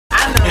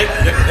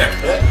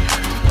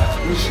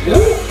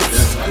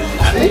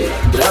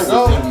That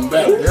was even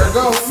better. There it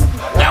goes.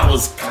 That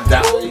was.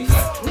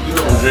 You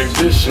don't drink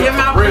this shit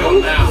for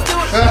real now.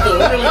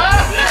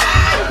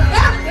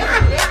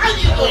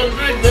 You don't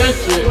drink that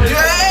shit.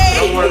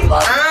 Don't worry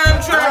about it. I'm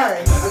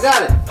trying. I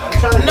got it. I'm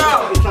trying to.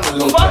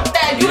 No, fuck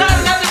that. You got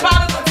another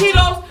bottle of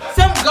Tito's?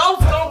 Some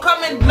ghost gonna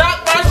come and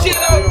knock my shit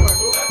over.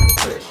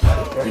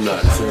 You're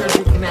not serious.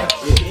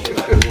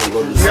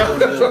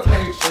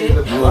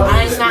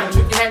 I ain't not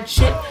drinking that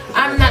shit.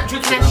 I'm not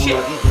drinking that shit.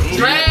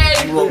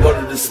 Dre. You wanna go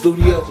to the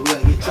studio?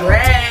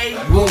 Dre.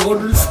 You wanna go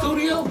to the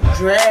studio?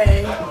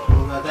 Dre.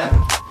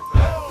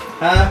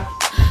 Huh?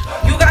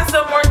 You got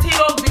some more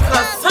Tito's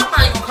because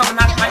somebody gonna come and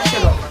knock my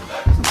shit over.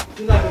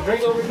 You like to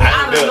drink over here?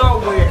 Out of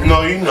nowhere.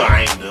 No, you know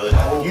I ain't do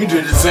it. You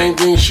did the same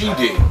thing she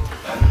did.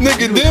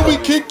 Nigga, didn't we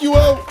kick you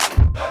out?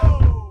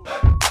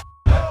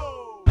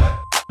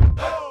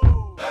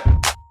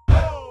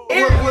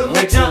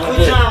 What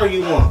genre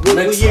you want?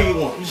 What year you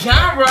want?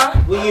 Genre?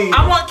 What year you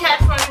I want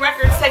Cash Money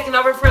Records taking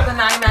over for the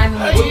 99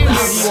 and the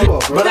 2000.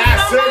 But I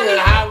said it.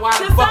 Why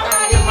the fuck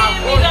I get my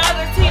Somebody the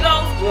other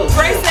Tito's.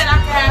 Dre said I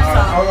could have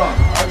some. Hold on.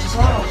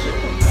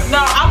 No,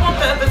 I want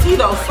the other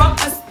Tito's. Fuck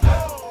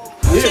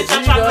this shit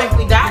y'all trying to make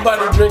me die. You about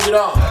to drink it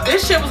all.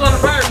 This shit was on the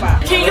bird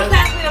box. Can you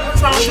pass me the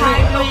Patron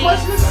Shine,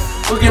 please?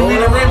 Who give me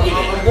the remedy?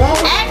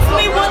 Ask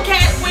me when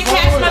Cash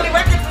Money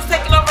Records was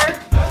taking over,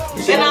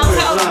 and I'll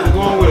tell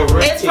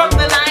you. It's from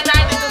the 99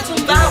 and the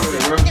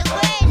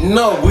 2000.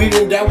 No, we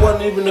didn't. That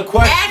wasn't even the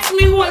question. Ask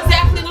me who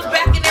exactly was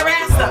backing their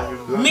ass up.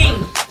 Me.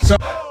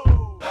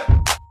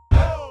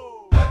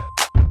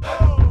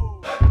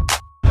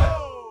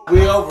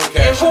 We over And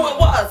Cash. who it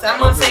was. I'm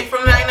gonna say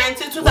from 99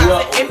 to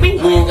 2000. And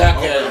me. We ain't got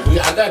cash.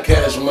 I got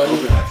Cash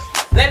Money.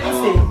 Let me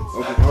see.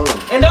 Okay, hold on.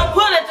 And don't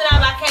put nothing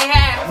out I can't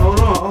have. Hold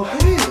on.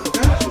 Okay, I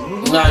got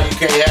you. Nah, you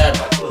can't have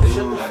it.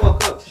 Shut the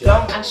fuck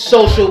up.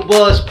 Social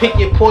Buzz Pick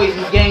Your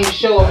Poison game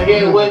show. I'm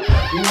here with.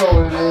 You know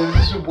what it is.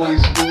 This your boy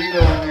Stu. You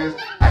know what it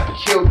is.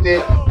 I killed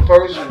it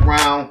first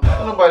round.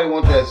 Don't nobody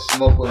want that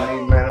smoke with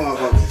me, man.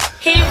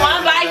 He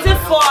won by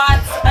default.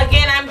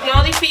 Again, I'm the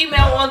only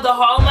female on the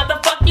whole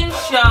motherfucking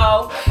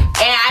show.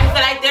 And I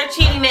feel like they're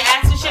cheating. They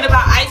asking shit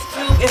about Ice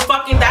Cube and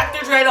fucking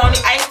Dr. Dre. The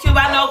only Ice Cube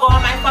I know go on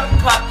my fucking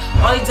cup.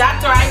 Only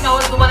doctor I know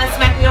is the one that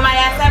smacked me on my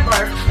ass at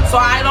birth. So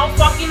I don't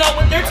fucking know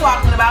what they're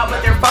talking about, but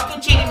they're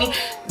fucking cheating me.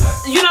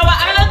 You know what?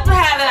 I love to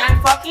have it.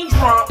 I'm fucking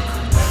drunk.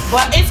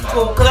 But it's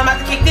cool, because I'm about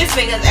to kick this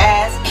nigga's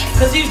ass,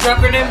 because he's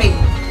drunker than me.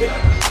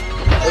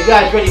 You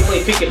guys ready to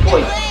play Pick Your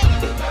Poison?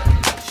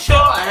 Sure.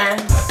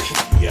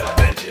 Yeah, I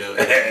bet your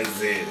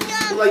ass is.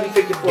 Who like you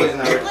pick your poison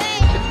already?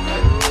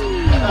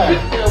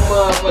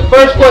 Alright.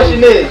 First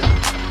question is,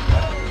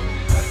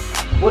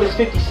 what is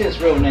 50 Cent's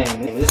real name?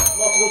 It's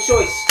multiple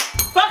choice.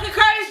 Fucking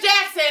Curtis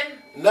Jackson.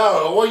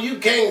 No, well, you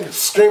can't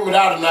scream it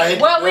out and I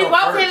hit Well, the we bell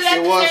both first. hit it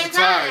at the same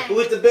time. Who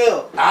hit the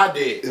bell? I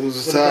did. It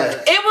was a tie. And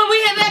when we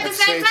hit it at the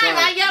same time,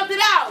 I yelled it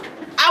out.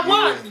 I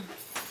won.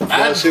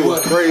 That shit was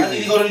I need to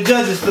crazy. go to the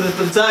judges for the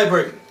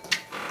tiebreaker.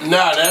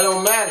 Nah, that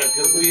don't matter,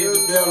 because we hit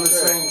the bell at the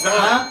same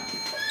time.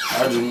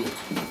 I just,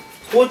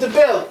 Who hit the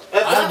bell?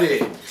 I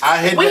did. I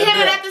hit We that hit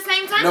bell. it at the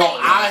same time. No,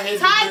 I hit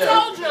the Ty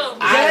bell. told you.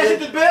 Jazz hit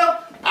the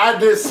bell? I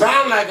did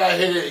sound like I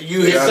hit it.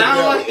 You hit the sound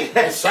bell. like it?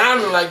 It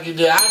sounded like you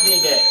did. I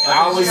did that. I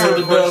always hit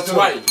the bell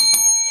twice.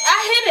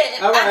 I hit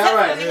it. All right, I all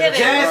right. definitely hit it.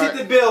 Jazz hit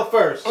the bell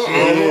first.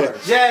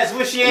 Jazz,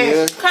 what's your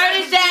answer?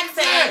 Curtis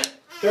Jackson.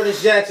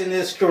 Curtis Jackson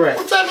is correct.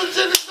 What type of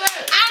shit is that?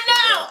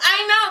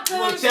 I know, You because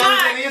want I'm to challenge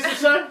smart. that answer,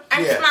 sir?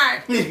 I'm Yeah.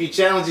 smart. If you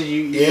challenge it,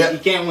 you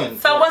can't win.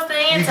 So what's the You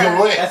answer? can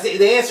win. That's it.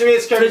 The answer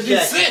is Curtis 50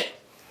 Jackson. Cent.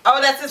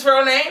 Oh, that's his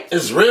real name?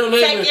 His real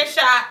name Take is, your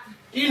shot.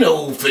 you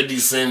know who 50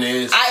 Cent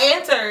is. I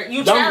answered.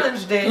 You Don't-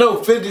 challenged it. No,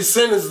 50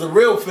 Cent is the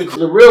real 50.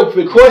 The real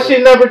 50.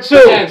 Question number 2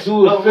 Ask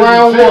who is of 50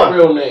 round Cent 1.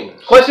 real name.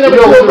 Question number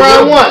You know 2 of who the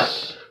round real- 1.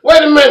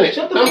 Wait a minute.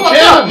 Shut the I'm fuck up,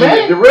 challenging man.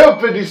 you. The real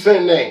 50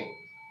 Cent name.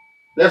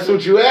 That's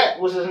what you at?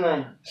 What's his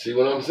name? See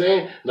what I'm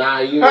saying? Nah,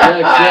 you ain't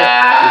asked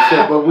that. You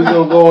said, but we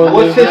gonna go on.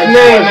 What's his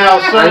name now,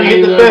 sir? You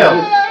hit the bell.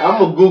 I'm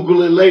gonna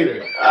Google it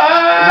later.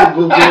 I'm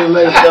gonna Google it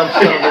later. Dumb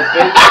son of a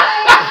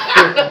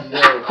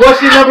bitch.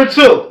 Question number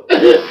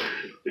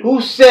 2. Who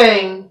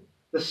sang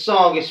the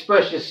song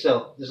Express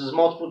Yourself? This is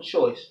multiple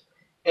choice.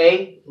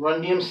 A.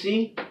 Run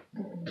DMC.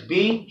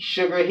 B.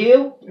 Sugar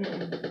Hill.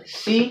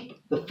 C.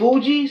 The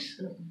Fugees.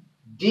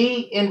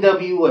 D.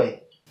 NWA.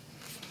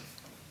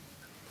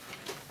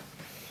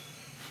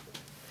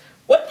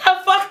 What the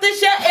fuck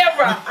this your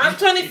era? I'm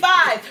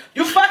 25.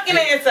 You fucking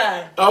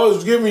answer. I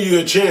was giving you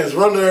a chance.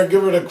 Run there and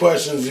give her the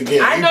questions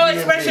again. I know EPMD.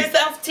 Express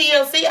Yourself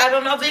TLC. I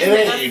don't know these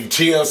It niggas. ain't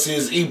TLC,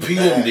 is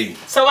EPMD.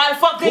 So why the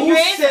fuck did you Who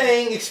answer?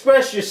 sang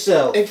Express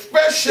Yourself?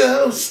 Express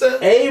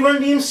yourself. A.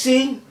 Run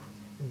DMC.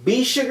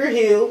 B. Sugar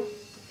Hill.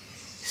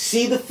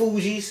 C. The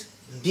Fugees.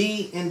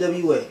 D.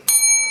 NWA.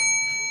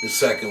 The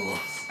second one.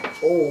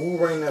 Oh, who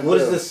rang that What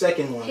bell? is the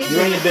second one? You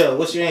ring the bell.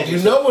 What's your answer?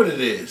 You know what it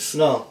is.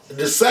 No.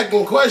 The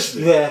second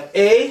question. You have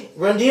A.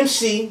 Run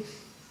DMC.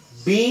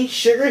 B.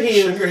 Sugar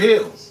Hill. Sugar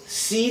Hill.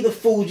 C, the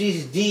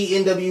Fugees, D,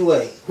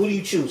 NWA. Who do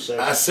you choose, sir?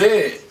 I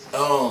said,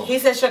 He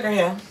said Sugar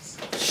Hill.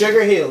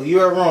 Sugar Hill. You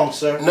are wrong,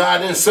 sir. no, I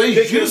didn't say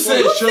Pick you your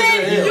said point. Sugar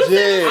Hill. You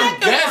did. said I'm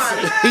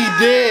guessing. He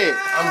did.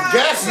 I'm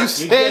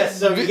guessing. You guessed,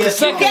 sir. You The guessed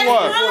second wrong.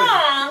 one.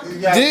 Wrong.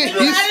 Did You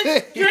he had say? a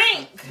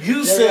drink.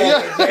 You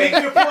said. Pick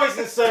your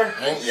poison, sir.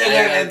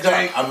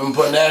 I've been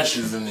putting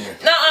ashes in there.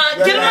 Nuh-uh.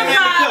 Get him a hand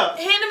the cup.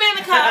 Hand him in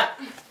the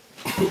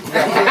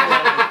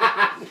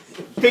cup.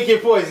 Pick your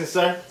poison,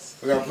 sir.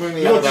 We got plenty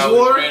You of want this I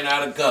water? ran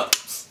out of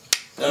cups.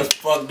 That's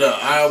fucked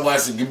up. I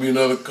watched it. Give me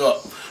another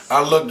cup.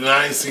 I looked and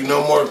I ain't see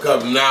no more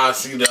cups. Now I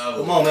see the other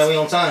Come one. on, man. We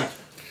on time.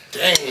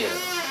 Damn.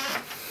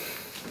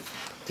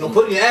 Don't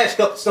put it in your ass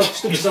cup,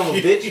 stupid son of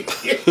a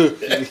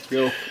bitch.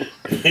 Yo.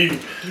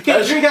 You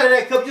can't drink out of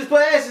that cup. Just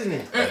put ass in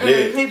there. I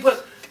did. He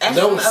put ash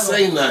Don't in the other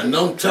say nothing.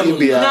 Don't tell him.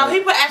 be nothing. one. No, he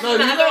put ash No, in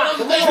the you other let one.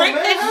 him think. Drink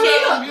man.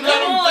 that You shit. let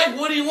Come him on. think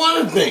what he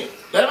want to think.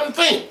 Let him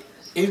think.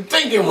 He's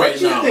thinking right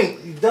What you now.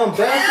 think, you dumb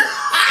bastard?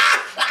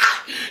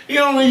 He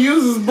only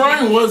uses his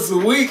brain once a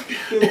week.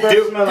 Your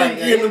breath smell like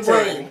Pinky in the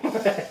brain.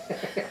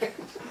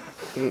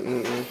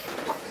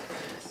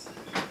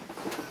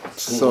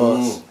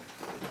 Sauce.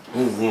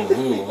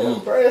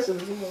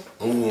 Impressive.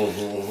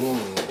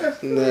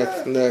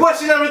 Next.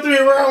 Question number 3,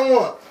 round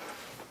 1.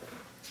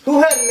 Who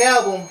had an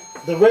album,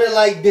 The Red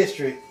Light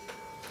District?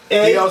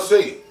 A,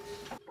 DLC.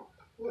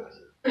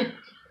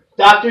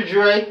 Dr.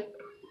 Dre,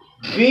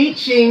 B,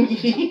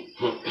 Chingy,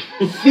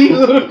 C,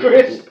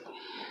 Ludacris,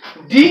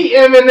 D,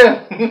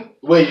 Eminem.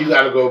 Wait, you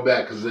gotta go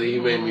back because he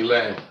made me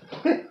laugh.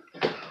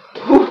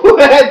 Who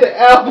had the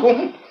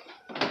album,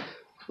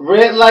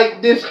 Red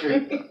Light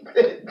District?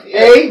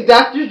 A,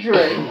 Dr.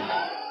 Dre,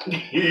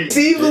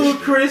 C,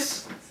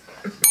 Ludacris,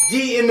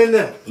 D,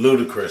 Eminem.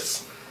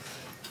 Ludacris.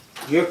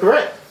 You're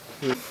correct.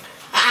 1-1.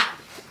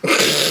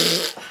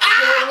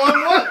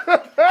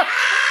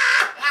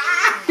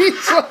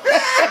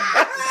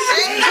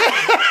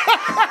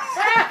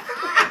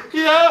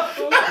 Yeah.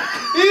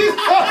 He's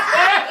so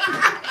bad.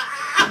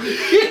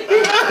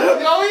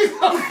 Yo, he's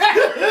so bad.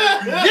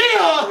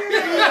 Yeah.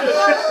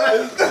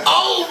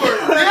 Over.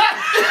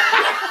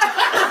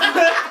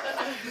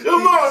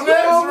 Come on,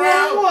 next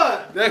round.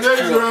 What? Next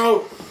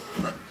round.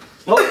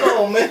 Hold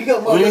on, man. You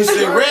got When you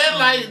say red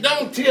light,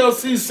 don't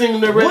TLC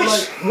sing the red Which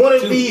light. one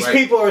of too, these right?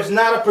 people is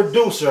not a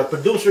producer? A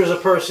producer is a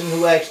person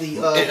who actually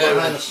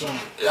behind the song.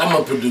 I'm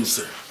a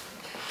producer.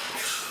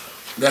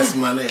 That's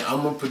my name.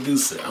 I'm a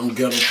producer. I'm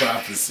Ghetto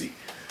Prophecy.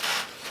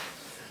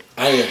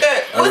 I am.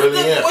 I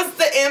really am. What's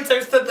the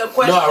answers to the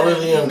question? No, I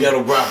really am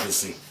Ghetto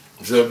Prophecy.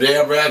 So if they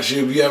ever ask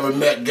you if you ever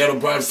met Ghetto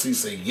Prophecy,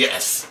 say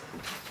yes.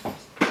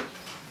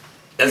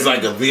 It's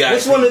like a VIP.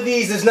 Which one of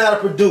these is not a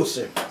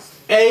producer?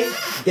 A,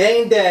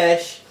 Dame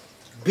Dash,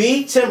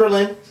 B,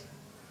 Timberland,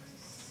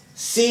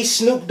 C,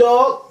 Snoop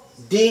Dogg,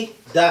 D,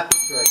 Dr.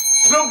 Dre.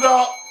 Snoop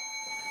Dogg.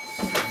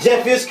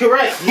 Jeff is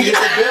correct. You get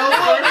the bill I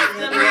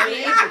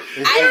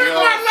didn't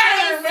want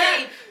to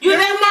say you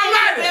didn't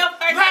want to bill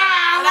first.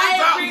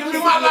 Give me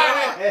my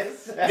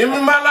lighter. Give me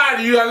my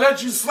lighter. You gotta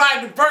let you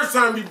slide the first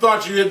time you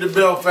thought you hit the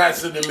bell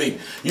faster than me.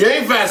 You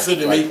ain't faster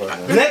than me.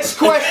 Next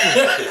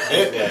question.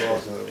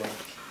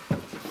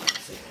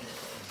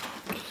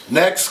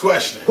 Next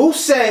question. Who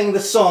sang the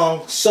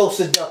song So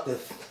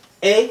Seductive?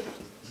 A,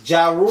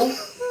 Ja Rule,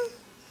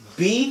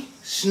 B,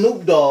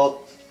 Snoop Dogg,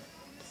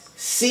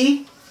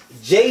 C,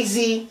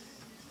 Jay-Z,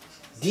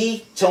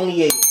 D,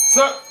 Tony A.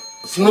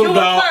 Snoop You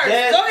Dogg. were first.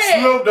 Jeff, Go ahead.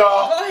 Snoop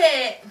Dogg. Go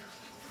ahead.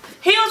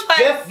 He was first.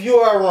 Jeff, you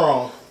are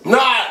wrong.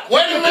 Nah,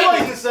 wait a minute.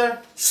 Poison, sir.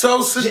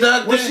 So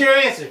seductive. What's your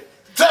answer?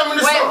 Tell me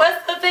the Wait, song.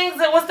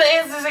 what's the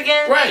answers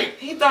again? Right.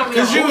 He thought me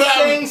Cause off. you Who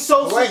sang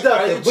So Wait,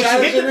 Seductive? But you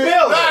hit the challenging it?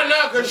 bill.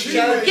 No, cause she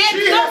Yeah,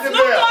 hit no, the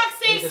Snoop bell. Dogg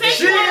sing She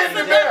Sensual hit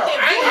the bell.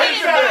 Seductive. I You ain't hit it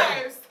heard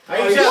that. first. Are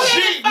you You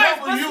challenging? hit it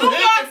first, but You Snoop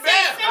hit Dogg the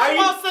sing bell.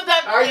 Sensual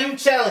Seductive. Are you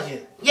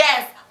challenging?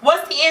 Yes.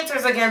 What's the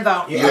answers again,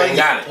 though? You ain't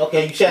got it.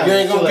 Okay, you challenge. You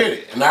ain't gonna get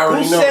it. And I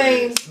already Who know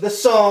sang it. the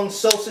song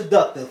So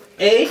Seductive?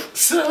 A,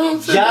 So Ja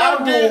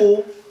seductive.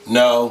 Rule,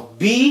 No.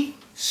 B,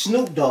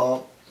 Snoop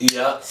Dogg,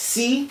 Yeah.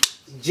 C,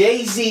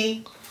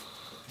 Jay-Z,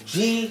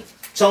 D,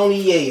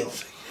 Tony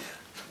Yayo.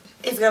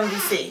 It's gonna be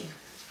C.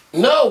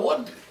 No.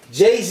 What?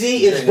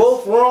 Jay-Z is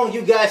both wrong.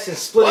 You guys can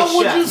split Why a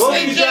would shot. you Both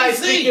say of you guys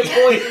Jay-Z? think your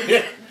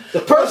point. The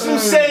person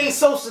who's saying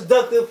So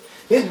Seductive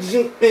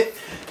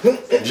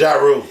Ja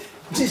Rule.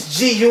 is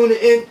G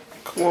Unit and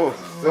Come on.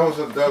 So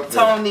seductive.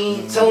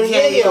 Tony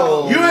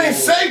Yayo. You ain't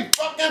say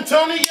fucking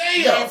Tony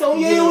Yayo.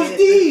 Tony Yayo is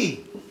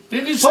D.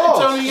 Did you say Pause.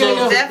 Tony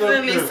Yayo?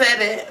 Definitely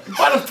said it.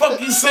 Why the fuck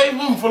you save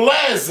him for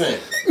last then?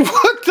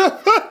 What the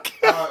fuck?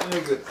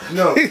 Nigga.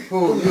 No.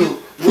 Who you?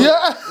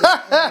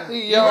 Yeah.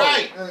 Yo.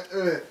 Right.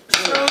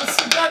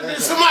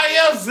 Somebody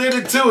else did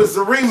it too. It's a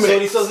remix. So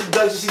he's So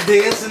Seductive, she's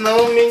dancing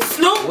on me.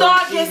 Snoop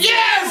Dogg is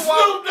Yes,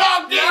 Snoop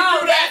Dogg did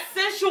do that.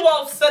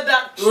 Sensual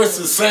Seduction. It's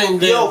the same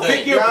damn Yo, thing.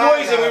 pick your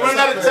poison. We run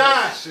out of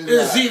time.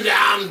 It's either,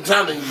 I'm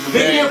telling you,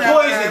 Pick your man.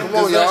 poison. Come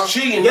on, y'all. That's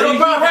cheating. Get You on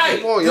property.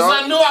 right. Come on, Because y'all.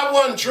 I knew I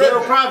wasn't Ghetto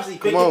tripping. Prophecy.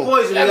 Pick Come your on.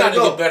 poison. I We gotta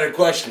gotta get go. better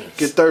questions.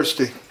 Get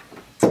thirsty.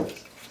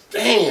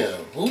 Damn,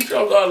 who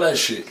took all that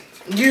shit?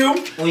 You.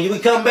 When we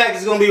come back,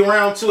 it's gonna be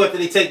round 2 after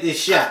they take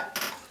this shot.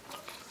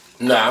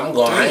 Nah, I'm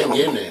going. I ain't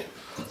getting it.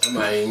 I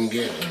might even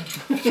get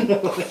it.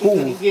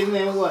 You getting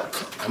in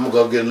what? I'm gonna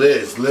go get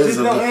Liz. Liz Just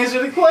will don't be.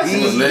 answer the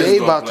question. They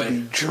about to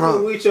be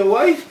drunk. With your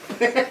wife?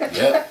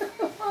 Yep.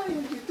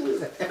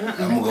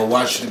 I'm gonna go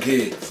watch the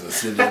kids and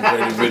sit there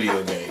and play the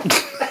video game.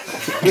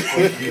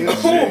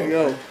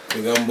 Yo.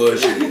 Think I'm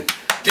bullshitting.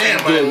 Damn,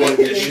 I didn't want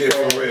to get shit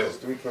for real.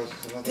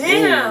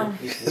 Damn.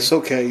 It's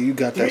okay. You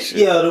got that shit.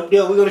 Yeah,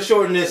 we're gonna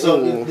shorten this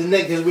up. The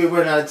next, because we're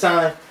running out of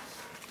time.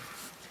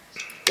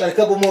 Got a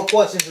couple more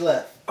questions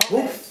left.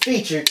 Who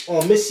featured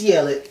on Missy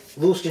Elliott,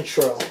 Lose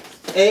Control?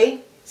 A.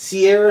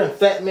 Sierra and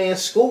Fat Man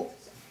Scoop.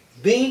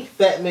 B.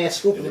 Fat Man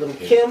Scoop and Little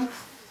Kim.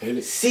 Hit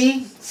it.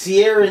 C.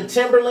 Sierra and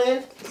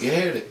Timberland. You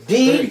hit it.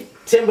 D.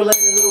 Timberland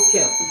and Little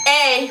Kim.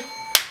 A.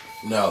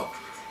 No.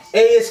 A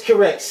is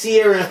correct.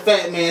 Sierra and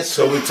Fat Man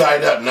So Scoop. we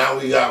tied up. Now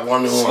we got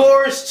 1-1.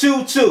 Score is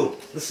 2-2.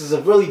 This is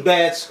a really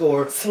bad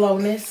score.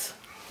 Slowness.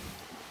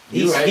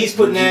 He's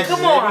putting that in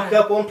Come on. every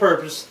cup on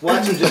purpose.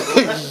 Watch him,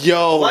 gentlemen.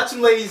 Yo. Watch him,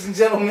 ladies and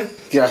gentlemen.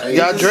 Yeah, you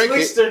gotta He's a drink it.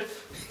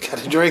 slickster.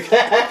 Gotta drink it.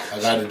 I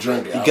gotta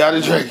drink it. You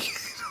gotta drink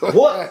it.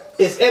 What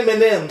is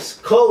Eminem's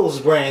clothes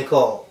brand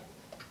called?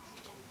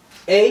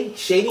 A.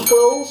 Shady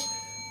Clothes.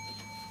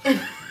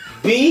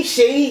 B.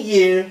 Shady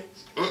Year.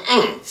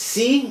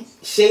 C.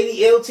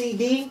 Shady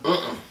LTD.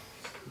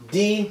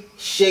 D.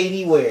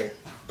 Shady Wear.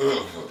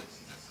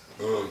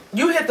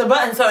 You hit the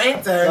button, so Oh,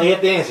 answer. you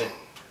have to answer.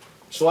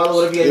 Swallow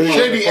whatever you It have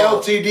should be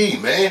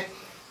LTD, man.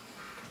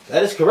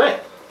 That is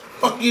correct.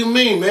 Fuck you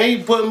mean, man?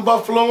 You putting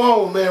Buffalo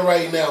on, man,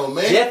 right now,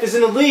 man. Jeff is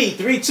in the lead,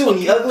 3-2, and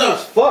he ugly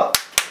as fuck.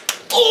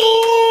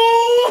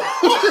 Ooh!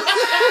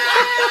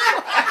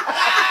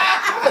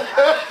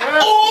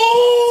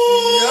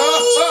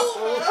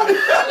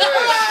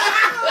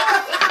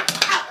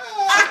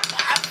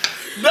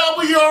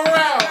 W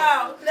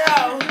around.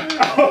 No.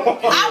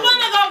 I want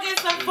to go get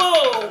some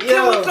food. Can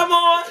Yo. we come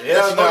on?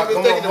 Yeah, not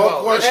come thinking on,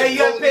 about. one question. Hey, you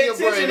gotta pay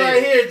attention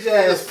right here,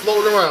 Jazz.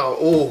 Floating around.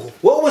 Ooh.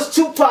 What was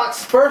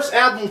Tupac's first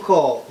album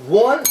called?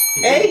 1.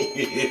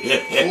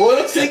 A.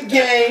 Loyalty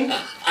Gang.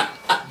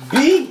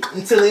 B.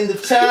 Until the End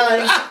of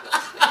Time.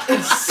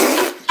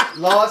 C.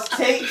 Lost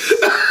Tapes.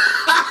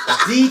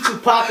 D.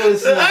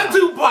 Tupacalypse Now. I'm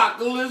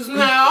Tupacalypse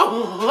now.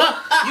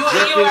 You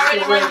already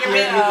rang your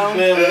bell. We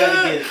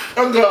gotta get it.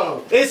 I'm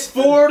going. It's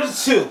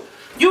 4-2.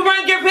 You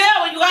rang your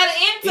bell when you got to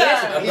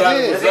Yes, answer. he got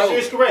it. did. His answer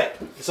is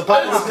correct. It's a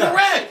That's Tupacalypse Now.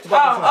 correct.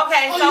 Oh,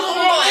 okay. Oh, So you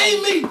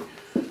don't believe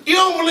me? You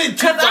don't believe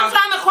because I'm Tupac?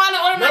 trying to call and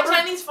order my Remember?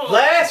 Chinese food.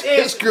 Last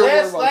This girl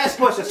answer. worried Last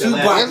question.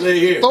 Tupac Last, right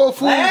here. Throw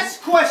food.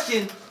 last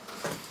question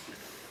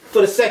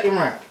for the second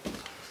round.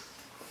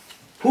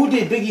 Who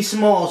did Biggie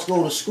Smalls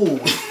go to school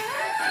with?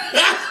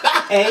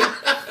 A.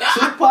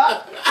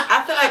 Tupac.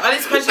 I feel like all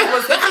these questions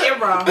was his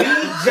era. B.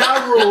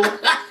 Ja Rule.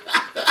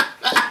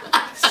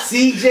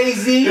 C.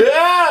 Jay-Z.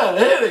 Yeah,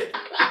 hit it.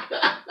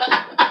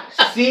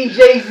 C.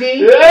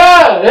 Jay-Z.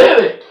 Yeah, hit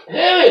it.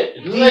 Hit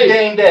it. D.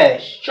 Dame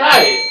Dash.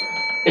 Try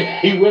it.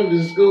 He went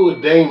to school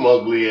with Dame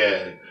ugly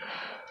ass.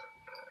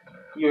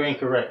 You're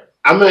incorrect.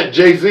 I meant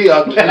Jay-Z.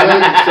 I didn't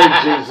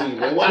say Jay-Z,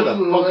 man. Why the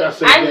fuck I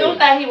say I Dame? knew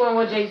that he went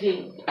with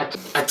Jay-Z.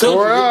 I told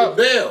Pour you up.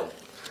 to get the bell.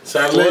 So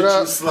I Pour let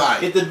up. you slide.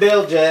 Get the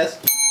bell, Jazz.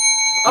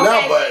 Okay.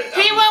 No, but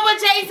He went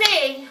with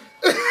Jay-Z.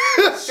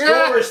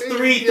 Score is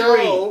 3-3.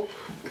 Yo.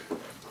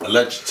 I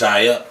let you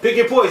tie up. Pick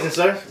your poison,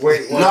 sir.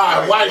 Wait,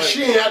 Nah, why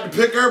she ain't had to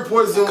pick her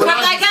poison when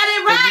Because I got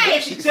it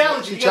right. She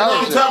challenged you. She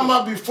challenged I'm talking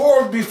about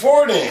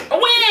before then.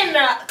 When?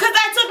 Because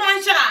I took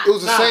my shot. It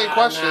was the same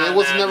question. It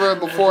was never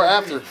before or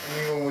after. you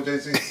going with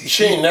Jay-Z?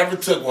 She ain't never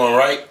took one,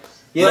 right?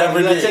 Yeah, Never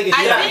you gotta did. take a shot.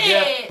 I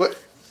Jeff. did. But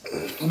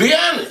Be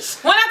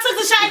honest. When I took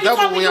the shot, you Double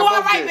told me when you y'all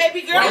all both right, did.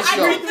 baby girl. Right, I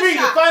so- took the 3-3. The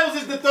shot. finals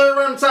is the third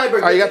round tiebreaker.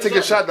 Alright, you gotta take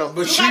your shot though.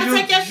 But You gotta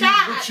take your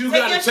shot. But you Take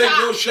gotta your take shot.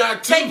 your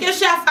shot too. Take your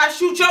shot. I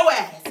shoot your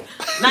ass.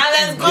 Now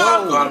let's go.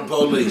 Call the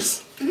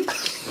police.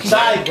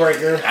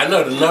 Tiebreaker. I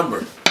know the number.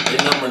 The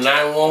number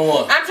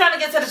 911. I'm trying to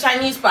get to the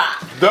Chinese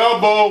spot.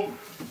 Double.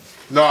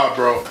 Nah,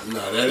 bro.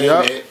 No, that ain't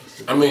Yup. it.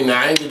 I mean,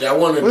 I ain't did that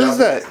one. What is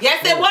that?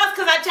 Yes, it was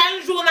because I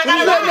challenged you and I got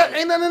Ain't it that, right.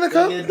 ain't that in the Gotta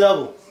cup? get a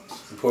double.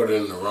 You poured it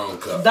in the wrong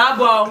cup.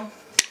 Double.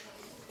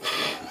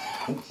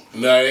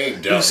 No, it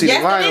ain't double. You see Yes,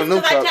 the line it on is them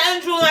because I cups.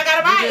 challenged you and I got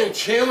it You didn't right.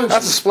 challenge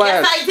That's a me.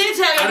 splash. Yes, I did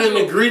challenge I didn't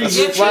you. agree to That's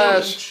your a splash.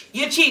 challenge.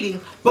 You're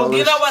cheating. But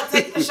you know what?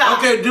 Take the shot.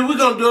 Okay, dude, we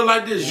gonna do it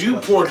like this. You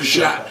pour the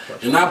shot,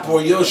 and I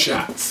pour your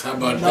shots. How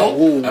about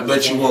that? I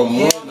bet you want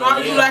more. No,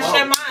 you that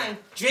shit mine.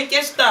 Drink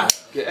your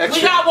stuff. Get We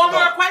extra. got one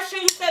more question.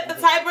 You said the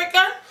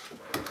tiebreaker.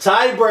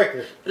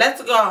 Tiebreaker.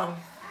 Let's go.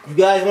 You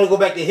guys want to go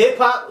back to hip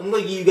hop? I'm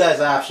gonna give you guys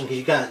an option because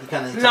you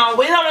kind of. No,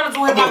 we don't want to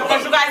do hip hop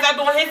because you guys are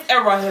doing his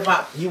era hip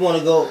hop. You want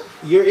to go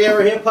your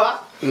era hip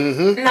hop?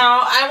 Mm-hmm. No,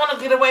 I want to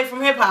get away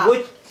from hip hop.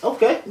 Which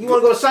okay. You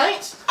want to go to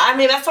science? I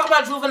mean, let's talk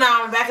about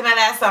Juvenile and backing that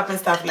ass up and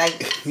stuff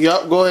like.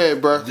 Yup, go ahead,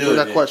 bro. Do With it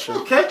that then. question.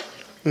 Okay.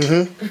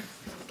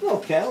 Mm-hmm.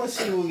 Okay. Let's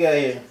see what we got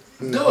here.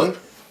 Do it.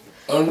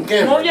 On the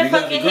camera. Move your You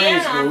got fucking the green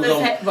hand screen. off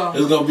the table.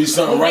 It's gonna be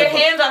something Move right. your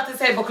hands off the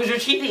table because you're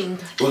cheating.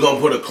 We're gonna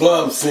put a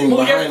club scene Move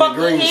your behind the fucking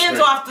green hands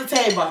screen. off the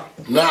table.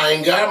 Nah, I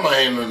ain't got my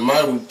hand on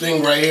my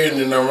thing right here, and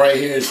then I'm right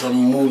here, so I'm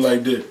gonna move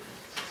like this.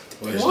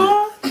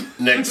 What?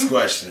 Next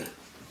question.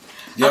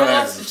 I'm gonna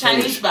ask the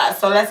Chinese spot,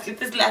 so let's get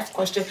this last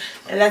question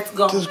and let's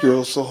go. This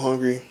girl's so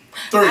hungry.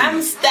 3.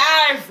 I'm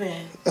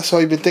starving. That's all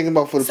you've been thinking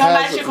about for the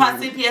Somebody past. should call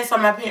CPS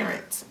on my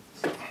parents.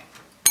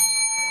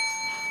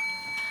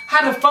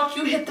 How the fuck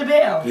you hit the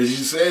bell? Cause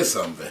you said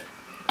something.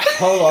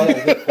 Hold on, that's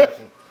a good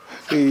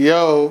question.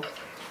 Yo,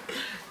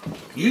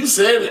 You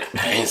said it.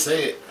 I ain't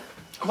say it.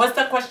 What's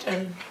the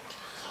question?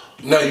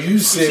 No, you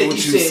said what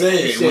you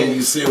said said- when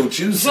you said what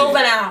you said.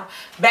 Juvenile.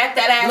 Back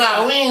that ass.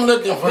 Nah, we ain't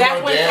looking for Back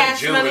no when damn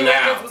Cash Money Records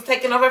juvenile. was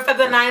taking over for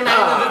the 99 and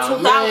the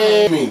 2000.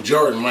 Man, I mean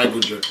Jordan, Michael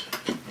Jordan.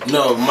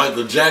 No,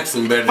 Michael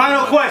Jackson better.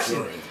 Final than Michael question.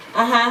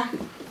 Jordan.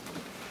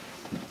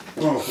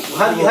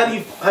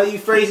 How do you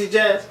phrase it,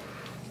 Jazz?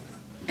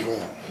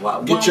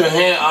 Get your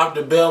hand off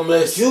the bell,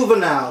 miss.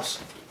 Juveniles.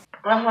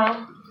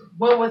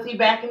 When was he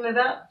backing it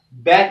up?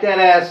 Back that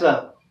ass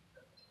up.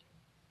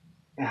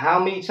 And how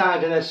many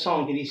times in that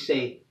song did he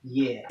say,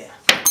 yeah?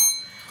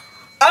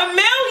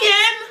 1,000,000.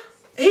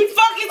 He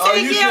fucking Oh,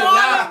 said you yeah should all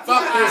not the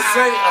fucking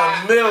say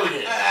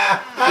 1,000,000.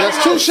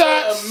 that's 2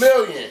 shots.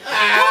 1,000,000.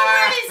 Who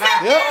really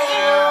sat Yep.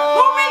 there?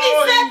 Who really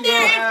sat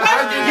there and I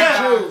fucking did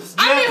choose. I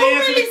mean, who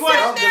really sat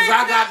Because there?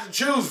 I got to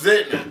choose,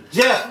 didn't I?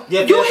 Jeff. You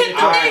hit the thing.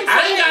 I ain't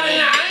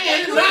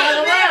hit You nothing hit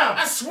the around.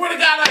 I swear to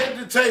God, I hit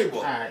the table.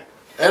 Alright.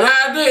 And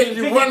I did.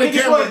 You run the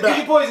camera Pick your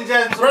back. poison,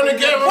 Jazz. Run the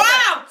camera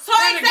Wow. So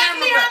Run the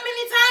exactly camera how back.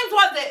 many times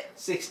was it?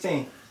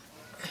 16.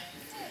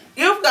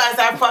 You guys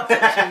are fucking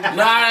cheating.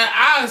 Nah,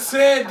 I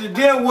said that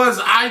there was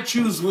I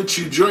choose what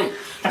you drink.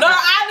 No,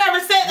 I never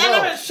said. I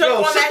never shook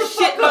on that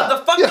shit,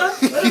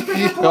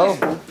 motherfucker.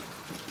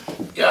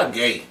 Yo, Y'all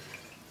gay.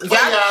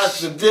 Y'all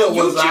should deal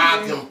with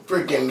I can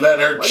freaking let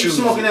her Why you choose.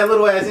 smoking that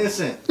little ass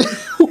incense?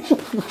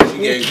 She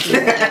gave it to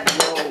me.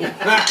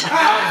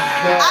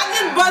 I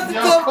just busted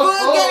to a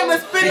full game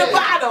and spin the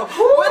bottle.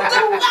 What the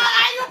fuck?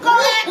 How you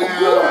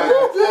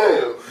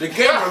going? The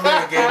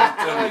cameraman gave it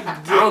to me.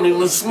 I don't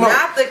even smoke.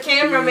 Not the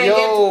cameraman.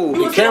 Yo.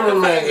 The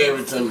cameraman gave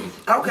it to me.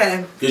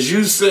 Okay. Cause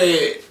you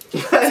said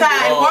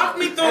Ty, walk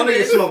me That through nigga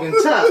this. smoking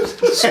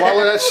tops.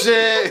 swallow that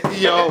shit.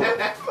 Yo,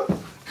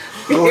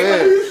 go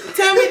ahead.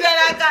 Tell me that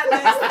I got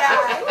this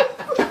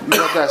guy. You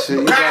got that shit.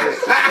 You got it.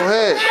 Go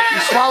ahead. You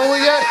swallow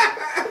it yet?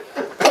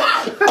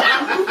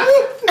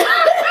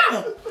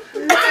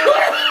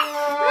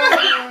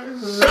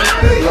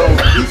 Yo,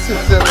 he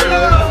sits there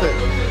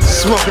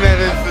smoking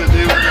that incense,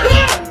 dude.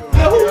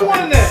 Yo, who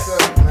won that?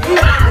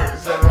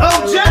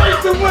 Oh, Jeff is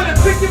the winner.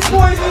 Pick your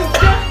poison.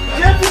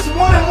 Jeff is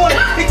 1-1.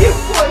 Pick your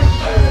poison.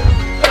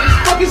 He's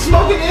fucking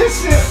smoking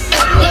incense.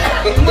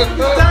 Look at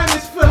the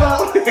diamonds fill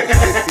out.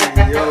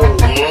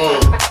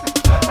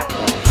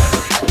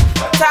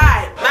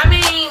 Ty, I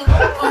mean,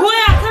 who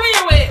y'all come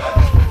here with?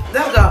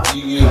 Let's go.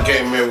 you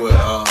came here with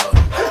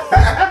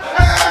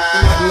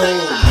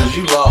cause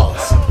you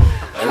lost.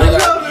 And they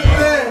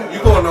got, you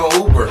going on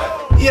Uber.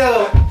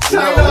 Yo,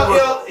 sign No,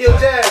 up. Yo,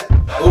 Jazz.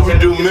 Uber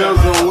do Meals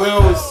on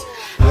Wheels.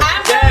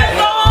 I'm gonna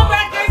go on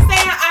record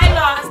saying I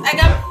lost. I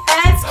got my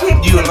ass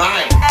kicked. You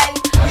lying.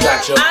 You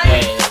got your I'm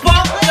ass.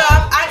 fucked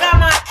up. I got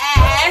my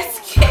ass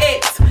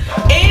kicked.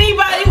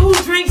 Anybody who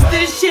drinks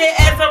this shit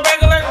as a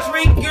regular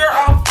drink, you're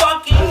a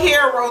fucking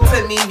hero to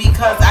me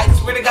because I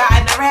swear to God,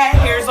 I never had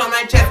hairs on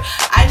my chest.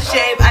 I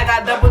shaved. I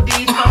got double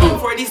D's, fucking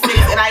 46,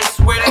 and I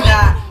swear to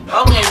God,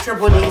 okay,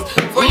 triple D's,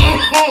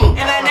 46,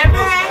 and I never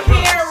had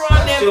hair on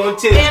them. Showing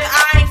tits. And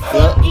I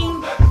fucking,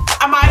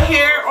 my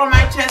hair on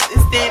my chest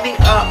is standing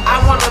up.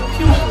 I want to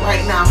puke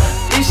right now.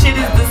 This shit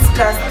is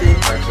disgusting.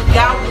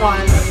 Y'all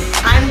won.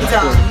 I'm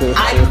done.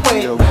 I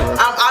quit.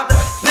 I'm out.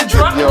 The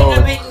drunk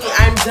nigga beat me.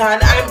 I'm done.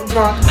 I'm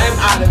drunk. I'm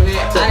out of it.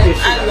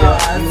 I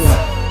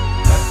lost.